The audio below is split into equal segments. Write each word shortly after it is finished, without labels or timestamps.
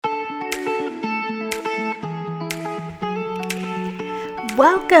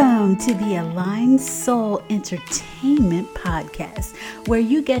Welcome to the Aligned Soul Entertainment Podcast, where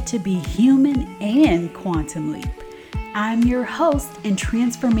you get to be human and quantum leap. I'm your host and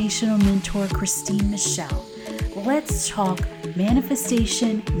transformational mentor, Christine Michelle. Let's talk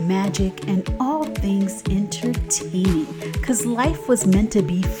manifestation, magic, and all things entertaining, because life was meant to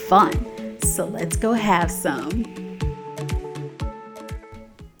be fun. So let's go have some.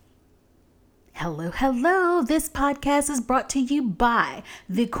 Hello. This podcast is brought to you by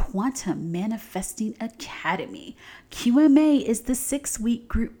the Quantum Manifesting Academy. QMA is the 6-week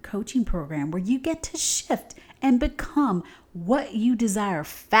group coaching program where you get to shift and become what you desire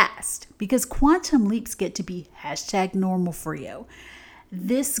fast, because quantum leaps get to be #normal for you.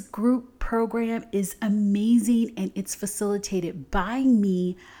 This group program is amazing and it's facilitated by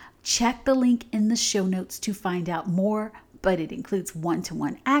me. Check the link in the show notes to find out more. But it includes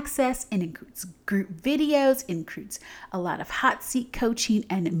one-to-one access, it includes group videos, it includes a lot of hot seat coaching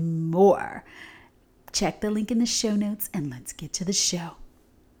and more. Check the link in the show notes and let's get to the show.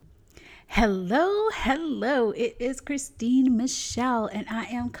 Hello. It is Christine Michelle and I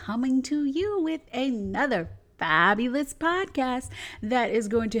am coming to you with another fabulous podcast that is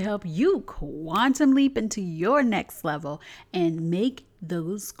going to help you quantum leap into your next level and make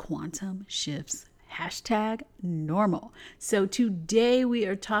those quantum shifts #normal. So today we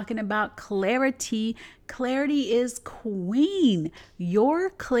are talking about clarity. Clarity is queen. Your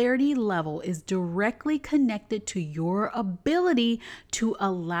clarity level is directly connected to your ability to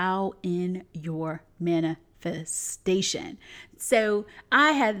allow in your manifestation. So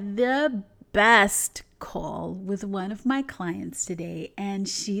I had the best call with one of my clients today, and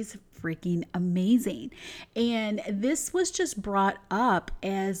she's freaking amazing. And this was just brought up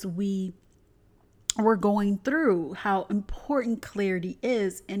as we're going through how important clarity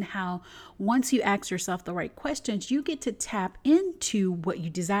is and how once you ask yourself the right questions, you get to tap into what you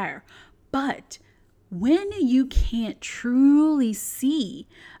desire. But when you can't truly see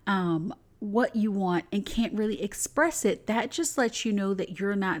what you want and can't really express it, that just lets you know that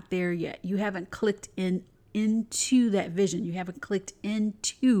you're not there yet. You haven't clicked into that vision. You haven't clicked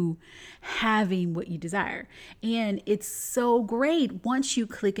into having what you desire. And it's so great once you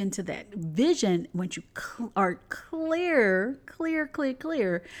click into that vision, once you are clear,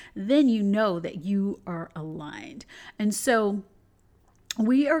 then you know that you are aligned. And so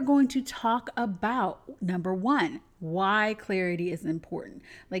we are going to talk about, number one, why clarity is important,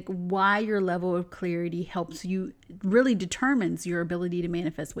 like why your level of clarity helps you, really determines your ability to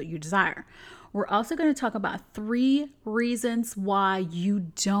manifest what you desire. We're also going to talk about 3 reasons why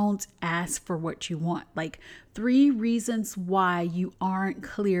you don't ask for what you want, like 3 reasons why you aren't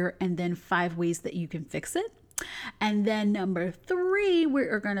clear, and then 5 ways that you can fix it. And then number 3,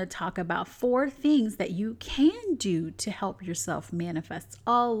 we're going to talk about 4 things that you can do to help yourself manifest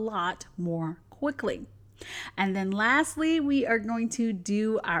a lot more quickly. And then lastly, we are going to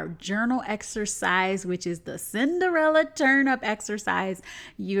do our journal exercise, which is the Cinderella turn-up exercise.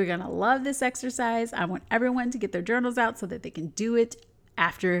 You're going to love this exercise. I want everyone to get their journals out so that they can do it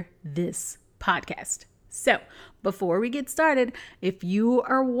after this podcast. So before we get started, if you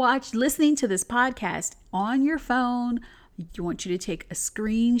are listening to this podcast on your phone, I want you to take a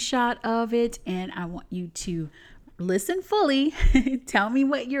screenshot of it, and I want you to listen fully. Tell me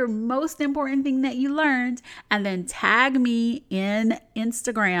what your most important thing that you learned, and then tag me in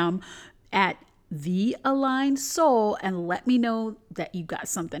Instagram at The Aligned Soul and let me know that you got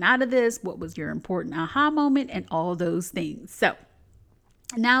something out of this. What was your important aha moment and all those things. So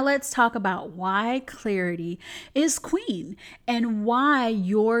now let's talk about why clarity is queen and why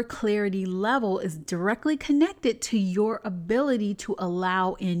your clarity level is directly connected to your ability to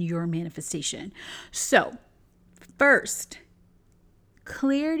allow in your manifestation. So first,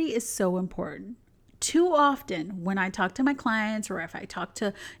 clarity is so important. Too often when I talk to my clients, or if I talk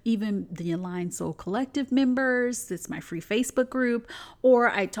to even the Aligned Soul Collective members, it's my free Facebook group, or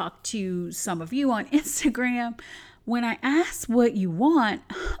I talk to some of you on Instagram, when I ask what you want,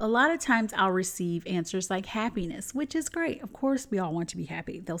 a lot of times I'll receive answers like happiness, which is great. Of course, we all want to be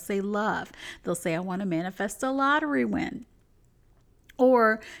happy. They'll say love. They'll say, I want to manifest a lottery win.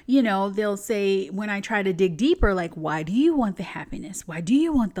 Or, they'll say, when I try to dig deeper, like, why do you want the happiness? Why do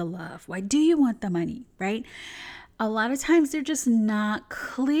you want the love? Why do you want the money? Right? A lot of times they're just not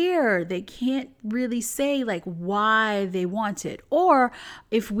clear. They can't really say like why they want it. Or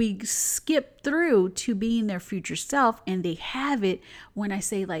if we skip through to being their future self and they have it, when I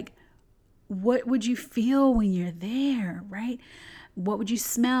say like, what would you feel when you're there? Right? What would you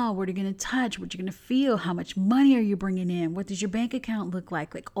smell? What are you going to touch? What are you going to feel? How much money are you bringing in? What does your bank account look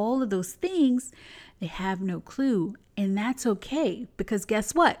like? Like all of those things, they have no clue. And that's okay, because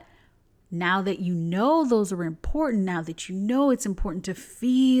guess what? Now that you know those are important, now that you know it's important to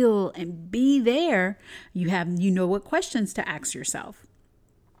feel and be there, you know what questions to ask yourself.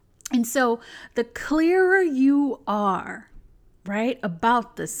 And so the clearer you are, right,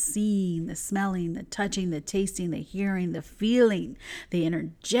 about the seeing, the smelling, the touching, the tasting, the hearing, the feeling, the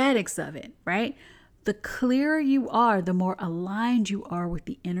energetics of it, right? The clearer you are, the more aligned you are with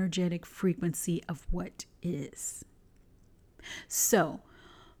the energetic frequency of what is. So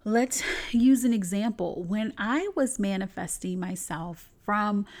let's use an example. When I was manifesting myself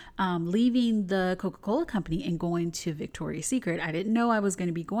from leaving the Coca-Cola company and going to Victoria's Secret, I didn't know I was going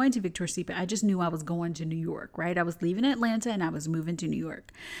to be going to Victoria's Secret. I just knew I was going to New York, right? I was leaving Atlanta and I was moving to New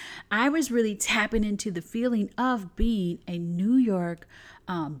York. I was really tapping into the feeling of being a New York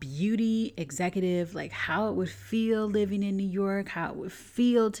beauty executive, like how it would feel living in New York, how it would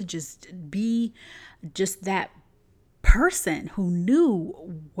feel to just be just that person who knew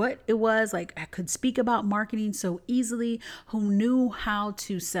what it was. Like I could speak about marketing so easily, who knew how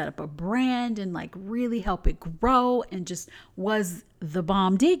to set up a brand and like really help it grow, and just was the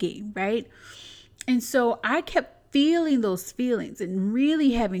bomb digging, right? And so I kept feeling those feelings and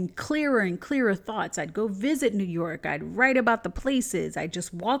really having clearer and clearer thoughts. I'd go visit New York. I'd write about the places. I'd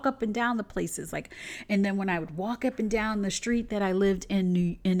just walk up and down the places. And then when I would walk up and down the street that I lived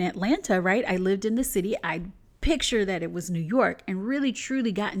in Atlanta, right? I lived in the city. I'd picture that it was New York, and really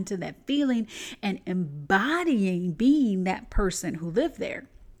truly got into that feeling and embodying being that person who lived there.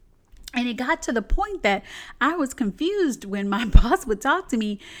 And it got to the point that I was confused when my boss would talk to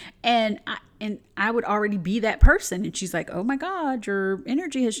me, and I would already be that person. And she's like, "Oh my God, your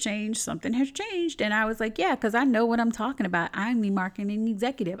energy has changed. Something has changed." And I was like, "Yeah, because I know what I'm talking about. I'm the marketing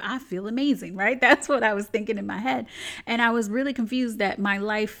executive. I feel amazing," right? That's what I was thinking in my head. And I was really confused that my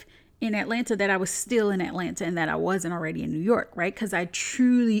life in Atlanta, that I was still in Atlanta and that I wasn't already in New York, right? Because I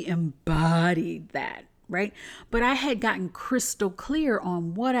truly embodied that, right? But I had gotten crystal clear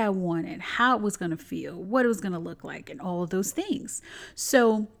on what I wanted, how it was going to feel, what it was going to look like, and all of those things.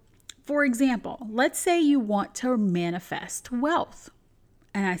 So, for example, let's say you want to manifest wealth.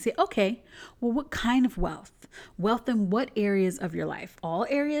 And I say, okay, well, what kind of wealth? Wealth in what areas of your life? All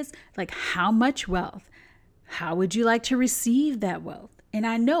areas? Like how much wealth? How would you like to receive that wealth? And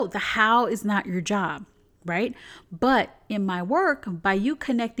I know the how is not your job, right? But in my work, by you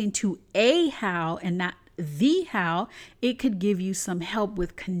connecting to a how and not the how, it could give you some help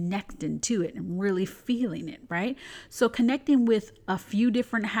with connecting to it and really feeling it, right? So connecting with a few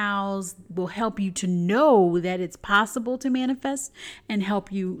different hows will help you to know that it's possible to manifest and help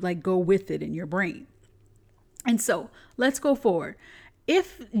you like go with it in your brain. And so let's go forward.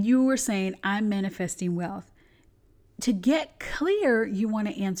 If you were saying, I'm manifesting wealth, to get clear, you want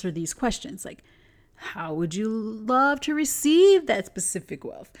to answer these questions like, how would you love to receive that specific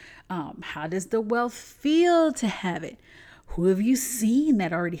wealth? How does the wealth feel to have it? Who have you seen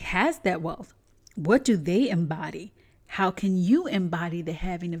that already has that wealth? What do they embody? How can you embody the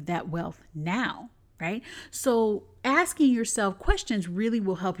having of that wealth now, right? So asking yourself questions really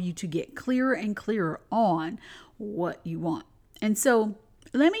will help you to get clearer and clearer on what you want. And so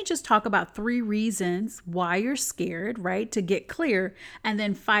let me just talk about 3 reasons why you're scared, right? To get clear, and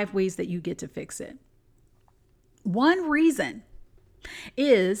then 5 ways that you get to fix it. One reason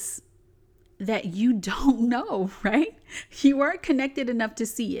is that you don't know, right? You aren't connected enough to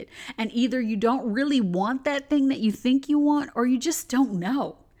see it. And either you don't really want that thing that you think you want, or you just don't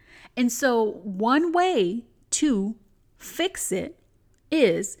know. And so one way to fix it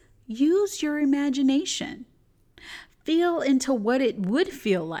is use your imagination. Feel into what it would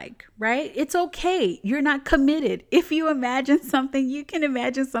feel like, right? It's okay. You're not committed. If you imagine something, you can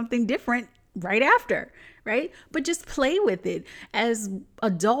imagine something different right after, right? But just play with it. As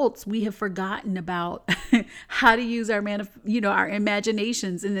adults, we have forgotten about how to use our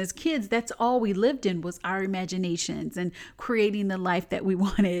imaginations. And as kids, that's all we lived in was our imaginations and creating the life that we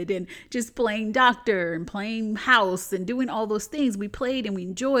wanted and just playing doctor and playing house and doing all those things. We played and we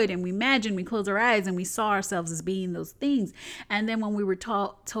enjoyed and we imagined, we closed our eyes and we saw ourselves as being those things. And then when we were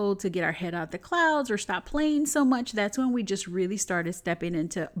told to get our head out the clouds or stop playing so much, that's when we just really started stepping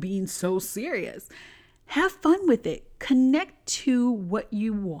into being so serious. Have fun with it. Connect to what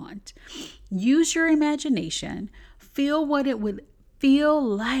you want. Use your imagination. Feel what it would feel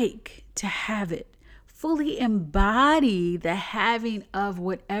like to have it. Fully embody the having of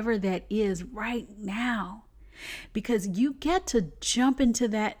whatever that is right now. Because you get to jump into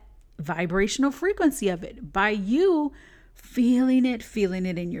that vibrational frequency of it by you feeling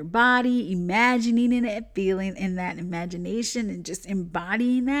it in your body, imagining it, feeling in that imagination, and just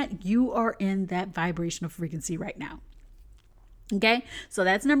embodying that, you are in that vibrational frequency right now. Okay, so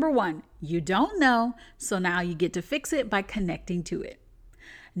that's number one. You don't know, so now you get to fix it by connecting to it.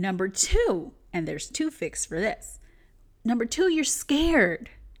 Number two, and there's two fixes for this. Number two, you're scared.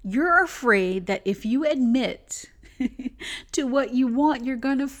 You're afraid that if you admit to what you want, you're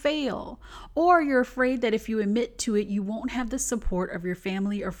going to fail. Or you're afraid that if you admit to it, you won't have the support of your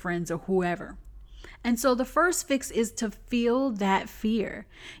family or friends or whoever. And so the first fix is to feel that fear.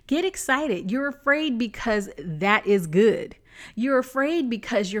 Get excited. You're afraid because that is good. You're afraid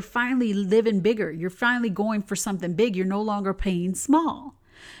because you're finally living bigger. You're finally going for something big. You're no longer playing small.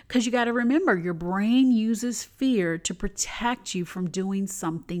 Because you got to remember, your brain uses fear to protect you from doing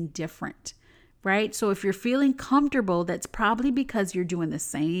something different, right? So if you're feeling comfortable, that's probably because you're doing the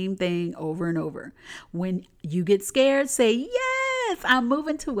same thing over and over. When you get scared, say, yes, I'm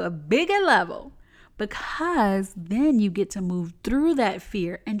moving to a bigger level. Because then you get to move through that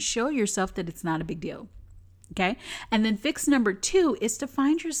fear and show yourself that it's not a big deal. Okay. And then fix number two is to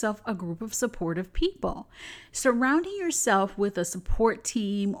find yourself a group of supportive people. Surrounding yourself with a support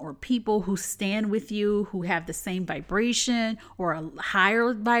team or people who stand with you, who have the same vibration or a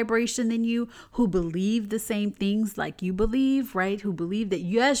higher vibration than you, who believe the same things like you believe, right? Who believe that,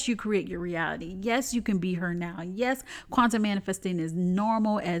 yes, you create your reality. Yes, you can be her now. Yes, quantum manifesting is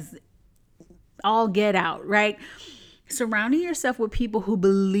normal as all get out, right? Surrounding yourself with people who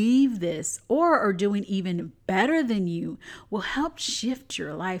believe this or are doing even better than you will help shift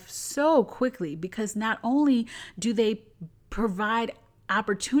your life so quickly, because not only do they provide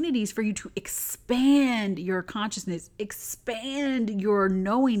opportunities for you to expand your consciousness, expand your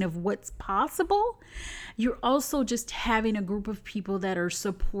knowing of what's possible, you're also just having a group of people that are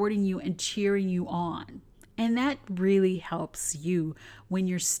supporting you and cheering you on. And that really helps you when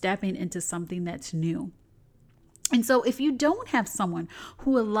you're stepping into something that's new. And so if you don't have someone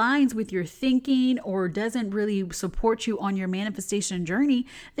who aligns with your thinking or doesn't really support you on your manifestation journey,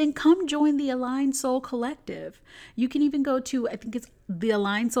 then come join the Aligned Soul Collective. You can even go to, I think it's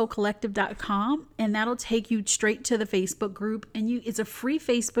thealignedsoulcollective.com, and that'll take you straight to the Facebook group. And it's a free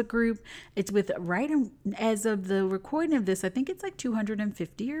Facebook group. It's with, right as of the recording of this, I think it's like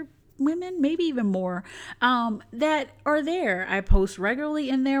 250 or women, maybe even more, that are there. I post regularly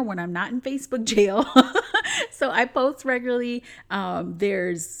in there when I'm not in Facebook jail. So I post regularly.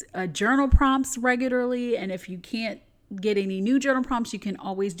 There's journal prompts regularly. And if you can't get any new journal prompts, you can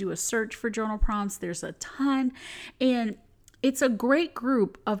always do a search for journal prompts. There's a ton. And it's a great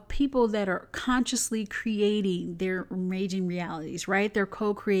group of people that are consciously creating their emerging realities, right? They're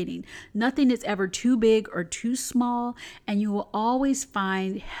co-creating. Nothing is ever too big or too small, and you will always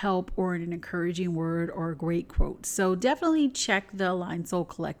find help or an encouraging word or a great quote. So definitely check the Aligned Soul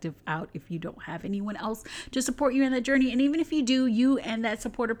Collective out if you don't have anyone else to support you in that journey. And even if you do, you and that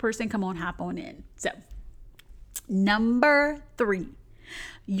supportive person, come on, hop on in. So number 3,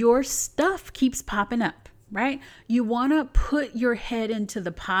 your stuff keeps popping up. Right? You want to put your head into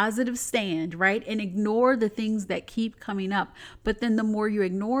the positive stand, right? And ignore the things that keep coming up. But then the more you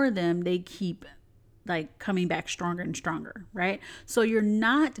ignore them, they keep like coming back stronger and stronger, right? So you're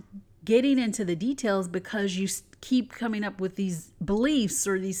not getting into the details because you keep coming up with these beliefs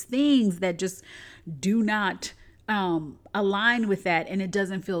or these things that just do not align with that, and it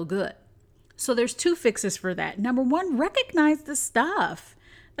doesn't feel good. So there's 2 fixes for that. Number 1, recognize the stuff.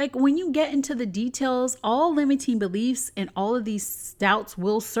 Like when you get into the details, all limiting beliefs and all of these doubts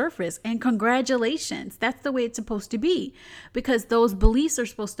will surface. And congratulations, that's the way it's supposed to be, because those beliefs are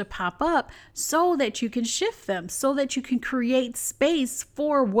supposed to pop up so that you can shift them, so that you can create space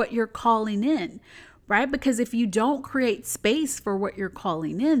for what you're calling in, right? Because if you don't create space for what you're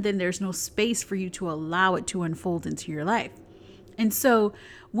calling in, then there's no space for you to allow it to unfold into your life. And so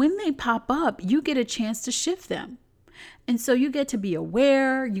when they pop up, you get a chance to shift them. And so you get to be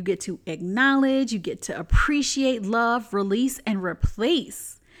aware, you get to acknowledge, you get to appreciate, love, release, and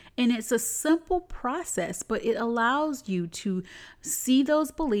replace. And it's a simple process, but it allows you to see those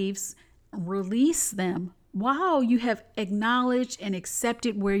beliefs, release them while you have acknowledged and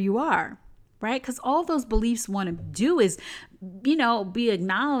accepted where you are, right? Because all those beliefs want to do is, be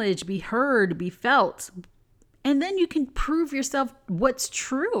acknowledged, be heard, be felt. And then you can prove yourself what's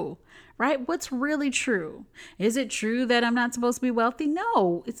true, right? What's really true? Is it true that I'm not supposed to be wealthy?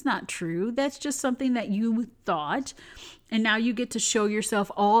 No, it's not true. That's just something that you thought. And now you get to show yourself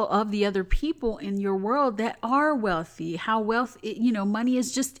all of the other people in your world that are wealthy, how money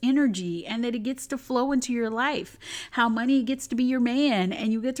is just energy and that it gets to flow into your life, how money gets to be your man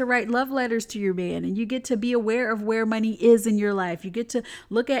and you get to write love letters to your man and you get to be aware of where money is in your life. You get to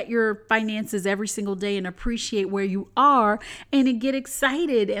look at your finances every single day and appreciate where you are and get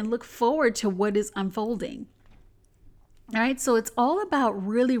excited and look forward to what is unfolding. All right, so it's all about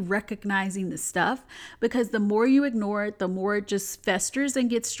really recognizing the stuff, because the more you ignore it, the more it just festers and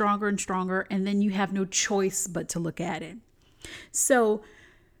gets stronger and stronger, and then you have no choice but to look at it. So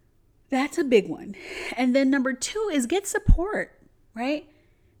that's a big one. And then number 2 is get support, right?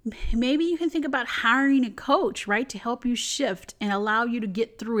 Maybe you can think about hiring a coach, right, to help you shift and allow you to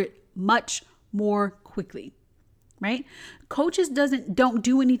get through it much more quickly. Right? Coaches don't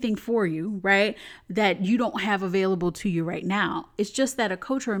do anything for you, right, that you don't have available to you right now. It's just that a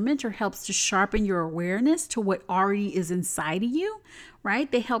coach or a mentor helps to sharpen your awareness to what already is inside of you,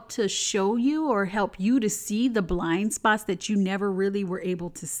 right? They help to show you or help you to see the blind spots that you never really were able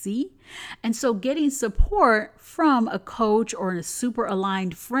to see. And so getting support from a coach or a super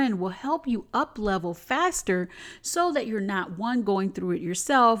aligned friend will help you up level faster so that you're not going through it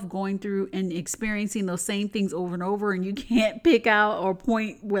yourself, going through and experiencing those same things over and over, and you can't pick out or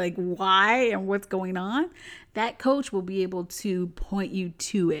point like why and what's going on. That coach will be able to point you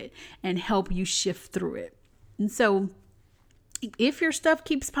to it and help you shift through it. And so if your stuff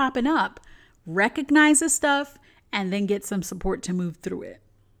keeps popping up, recognize the stuff and then get some support to move through it.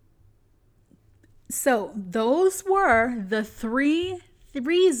 So those were the 3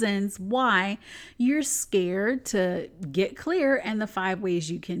 reasons why you're scared to get clear and the 5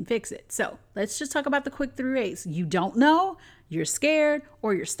 ways you can fix it. So let's just talk about the quick 3 ways. You don't know, you're scared,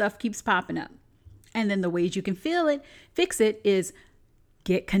 or your stuff keeps popping up. And then the ways you can fix it is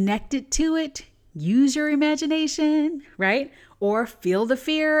get connected to it, use your imagination, right? Or feel the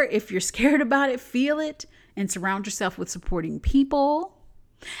fear. If you're scared about it, feel it and surround yourself with supporting people.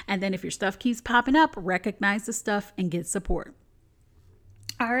 And then if your stuff keeps popping up, recognize the stuff and get support.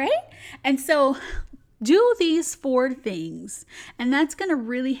 All right. And so do these 4 things, and that's going to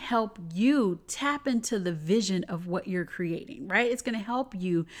really help you tap into the vision of what you're creating, right? It's going to help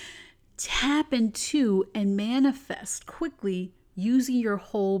you tap into and manifest quickly using your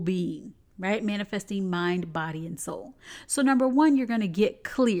whole being, right? Manifesting mind, body, and soul. So number 1, you're going to get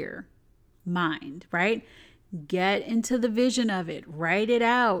clear mind, right? Get into the vision of it, write it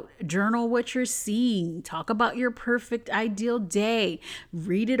out, journal what you're seeing, talk about your perfect ideal day,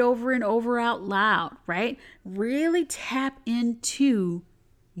 read it over and over out loud, right? Really tap into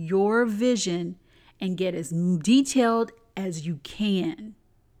your vision and get as detailed as you can.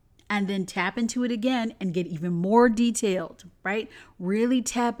 And then tap into it again and get even more detailed, right? Really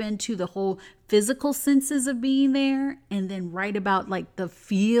tap into the whole physical senses of being there, and then write about like the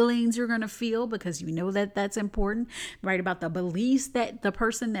feelings you're going to feel, because you know that that's important. Write about the beliefs that the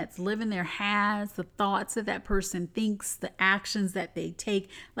person that's living there has, the thoughts that that person thinks, the actions that they take.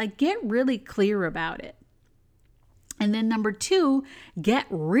 Like, get really clear about it. And then number 2, get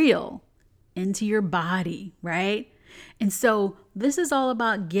real into your body, right? And so this is all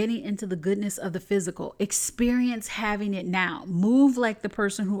about getting into the goodness of the physical. Experience having it now. Move like the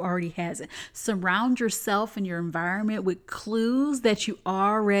person who already has it. Surround yourself and your environment with clues that you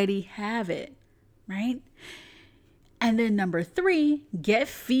already have it, right? And then number 3, get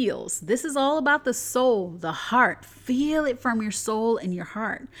feels. This is all about the soul, the heart. Feel it from your soul and your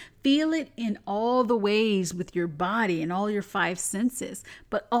heart. Feel it in all the ways with your body and all your 5 senses,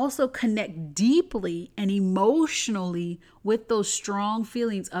 but also connect deeply and emotionally with those strong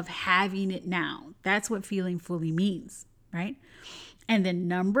feelings of having it now. That's what feeling fully means, right? And then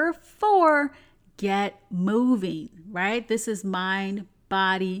number 4, get moving, right? This is mind,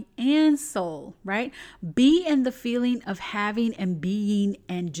 body, and soul, right? Be in the feeling of having and being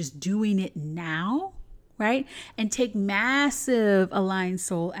and just doing it now, right? And take massive aligned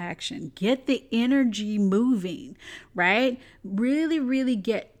soul action. Get the energy moving, right? Really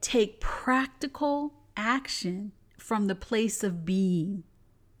take practical action from the place of being.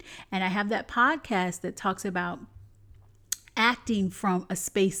 And I have that podcast that talks about acting from a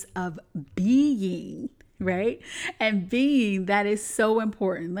space of being, right? And being, that is so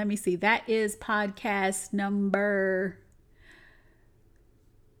important. Let me see. That is podcast number,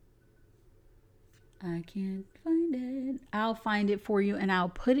 I can't find it. I'll find it for you and I'll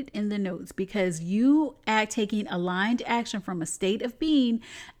put it in the notes, because you taking aligned action from a state of being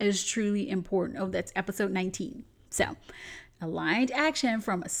is truly important. Oh, that's episode 19. So Aligned action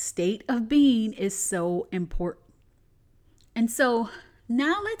from a state of being is so important. And so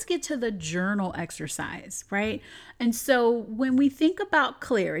now let's get to the journal exercise, right? And so when we think about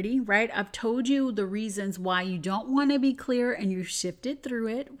clarity, right, I've told you the reasons why you don't want to be clear and you shifted through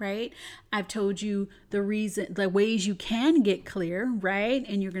it, right? I've told you the ways you can get clear, right?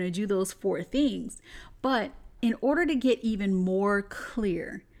 And you're going to do those 4 things. But in order to get even more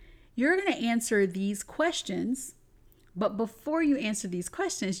clear, you're going to answer these questions. But before you answer these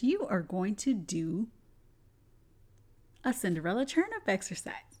questions, you are going to do a Cinderella turnip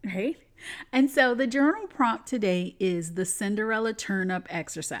exercise, right? And so the journal prompt today is the Cinderella turnip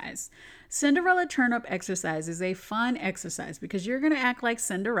exercise. Cinderella turnip exercise is a fun exercise because you're going to act like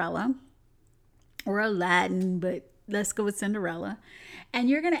Cinderella or Aladdin, but let's go with Cinderella. And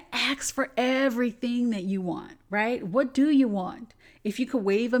you're going to ask for everything that you want, right? What do you want? If you could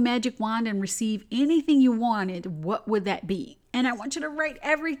wave a magic wand and receive anything you wanted, what would that be? And I want you to write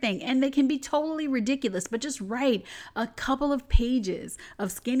everything, and they can be totally ridiculous, but just write a couple of pages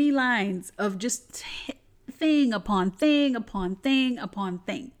of skinny lines of just thing upon thing upon thing upon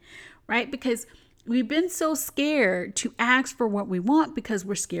thing, right? Because we've been so scared to ask for what we want because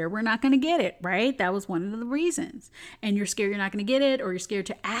we're scared we're not going to get it, right? That was one of the reasons. And you're scared you're not going to get it, or you're scared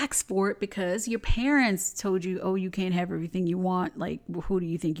to ask for it because your parents told you, oh, you can't have everything you want. Like, who do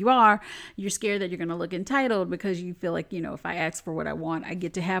you think you are? You're scared that you're going to look entitled because you feel like, if I ask for what I want, I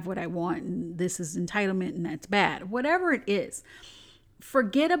get to have what I want. And this is entitlement and that's bad. Whatever it is.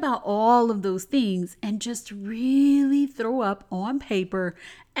 Forget about all of those things and just really throw up on paper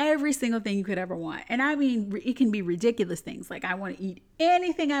every single thing you could ever want. And I mean, it can be ridiculous things. Like, I want to eat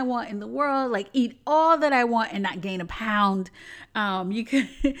anything I want in the world, like eat all that I want and not gain a pound. You could,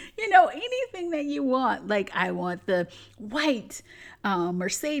 anything that you want. Like, I want the white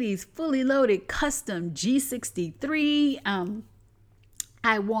Mercedes fully loaded custom G63.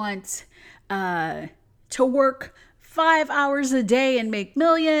 I want to work 5 hours a day and make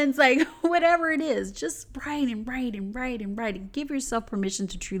millions, like whatever it is, just write and write and write and write and give yourself permission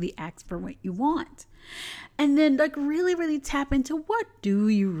to truly ask for what you want. And then really, really tap into what do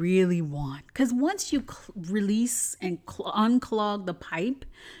you really want? Because once you release and unclog the pipe,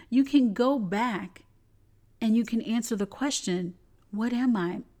 you can go back and you can answer the question, what am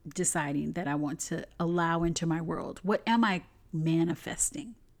I deciding that I want to allow into my world? What am I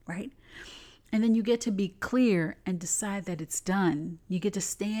manifesting, right? And then you get to be clear and decide that it's done. You get to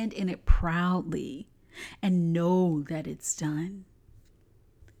stand in it proudly and know that it's done.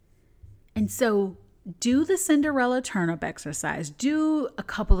 And so do the Cinderella turnip exercise. Do a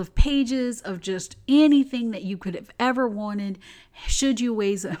couple of pages of just anything that you could have ever wanted. Should you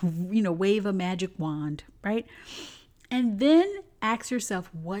wave a magic wand, right? And then ask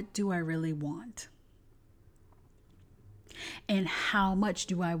yourself, what do I really want? And how much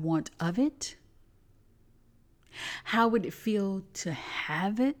do I want of it? How would it feel to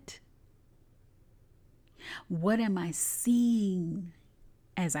have it? What am I seeing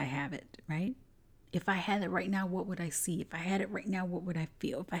as I have it, right? If I had it right now, what would I see? If I had it right now, what would I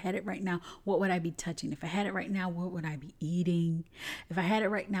feel? If I had it right now, what would I be touching? If I had it right now, what would I be eating? If I had it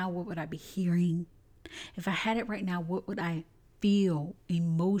right now, what would I be hearing? If I had it right now, what would I feel?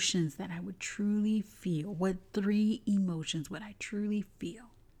 Emotions that I would truly feel. What 3 emotions would I truly feel?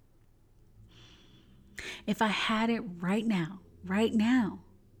 If I had it right now,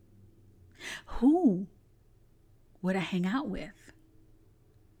 who would I hang out with?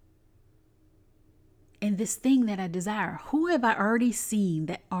 And this thing that I desire, who have I already seen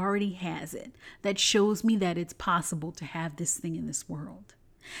that already has it, that shows me that it's possible to have this thing in this world?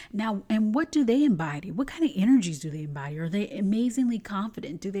 Now, and what do they embody? What kind of energies do they embody? Are they amazingly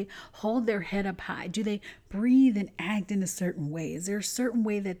confident? Do they hold their head up high? Do they breathe and act in a certain way? Is there a certain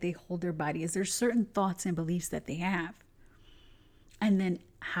way that they hold their body? Is there certain thoughts and beliefs that they have? And then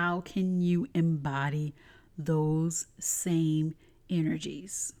how can you embody those same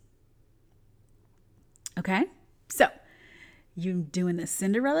energies? Okay, so you're doing the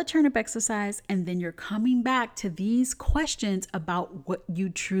Cinderella turnip exercise, and then you're coming back to these questions about what you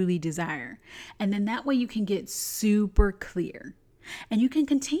truly desire. And then that way you can get super clear. And you can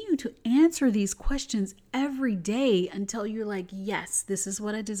continue to answer these questions every day until you're like, yes, this is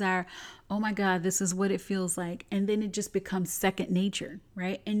what I desire. Oh my God, this is what it feels like. And then it just becomes second nature,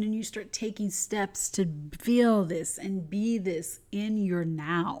 right? And then you start taking steps to feel this and be this in your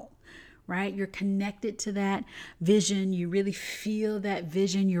now. Right? You're connected to that vision. You really feel that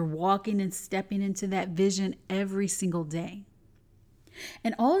vision. You're walking and stepping into that vision every single day.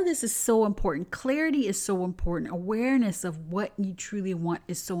 And all of this is so important. Clarity is so important. Awareness of what you truly want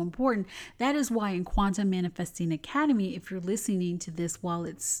is so important. That is why in Quantum Manifesting Academy, if you're listening to this while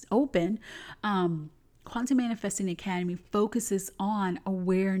it's open, Quantum Manifesting Academy focuses on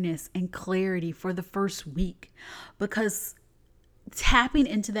awareness and clarity for the first week, because tapping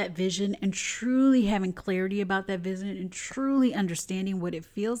into that vision and truly having clarity about that vision and truly understanding what it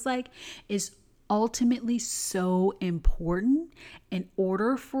feels like is ultimately so important in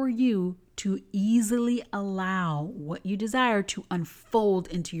order for you to easily allow what you desire to unfold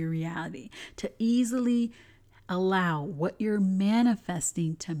into your reality, to easily allow what you're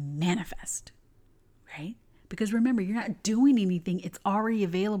manifesting to manifest, right? Because remember, you're not doing anything. It's already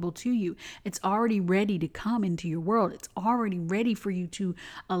available to you. It's already ready to come into your world. It's already ready for you to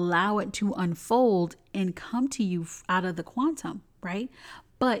allow it to unfold and come to you out of the quantum, right?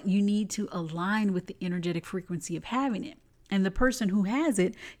 But you need to align with the energetic frequency of having it. And the person who has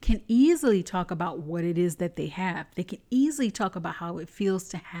it can easily talk about what it is that they have. They can easily talk about how it feels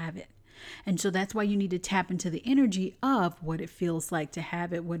to have it. And so that's why you need to tap into the energy of what it feels like to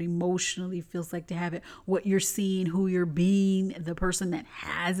have it, what emotionally feels like to have it, what you're seeing, who you're being, the person that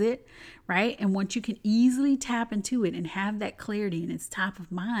has it, right? And once you can easily tap into it and have that clarity and it's top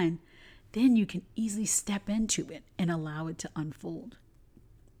of mind, then you can easily step into it and allow it to unfold.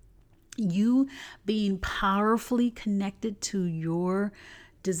 You being powerfully connected to your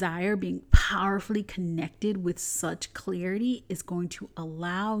desire, being powerfully connected with such clarity is going to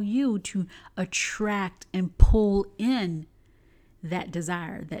allow you to attract and pull in that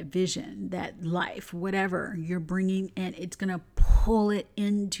desire, that vision, that life, whatever you're bringing in. It's going to pull it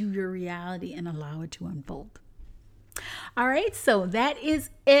into your reality and allow it to unfold. All right, so that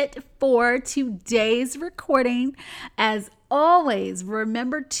is it for today's recording. As always,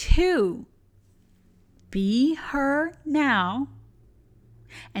 remember to be her now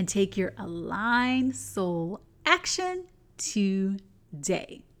and take your aligned soul action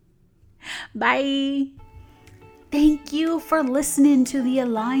today. Bye. Thank you for listening to the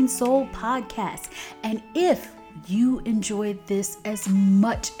Aligned Soul podcast. And if you enjoyed this as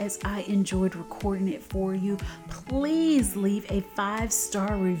much as I enjoyed recording it for you, please leave a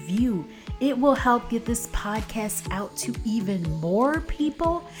 5-star review. It will help get this podcast out to even more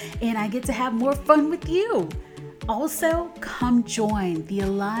people, and I get to have more fun with you. Also, come join the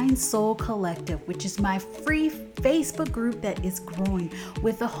Aligned Soul Collective, which is my free Facebook group that is growing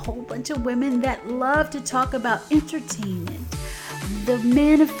with a whole bunch of women that love to talk about entertainment, the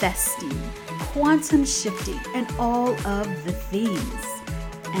manifesting, quantum shifting, and all of the things.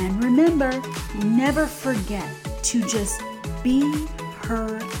 And remember, never forget to just be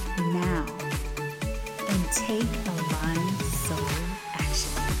her now and take aligned soul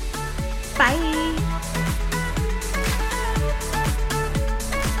action. Bye.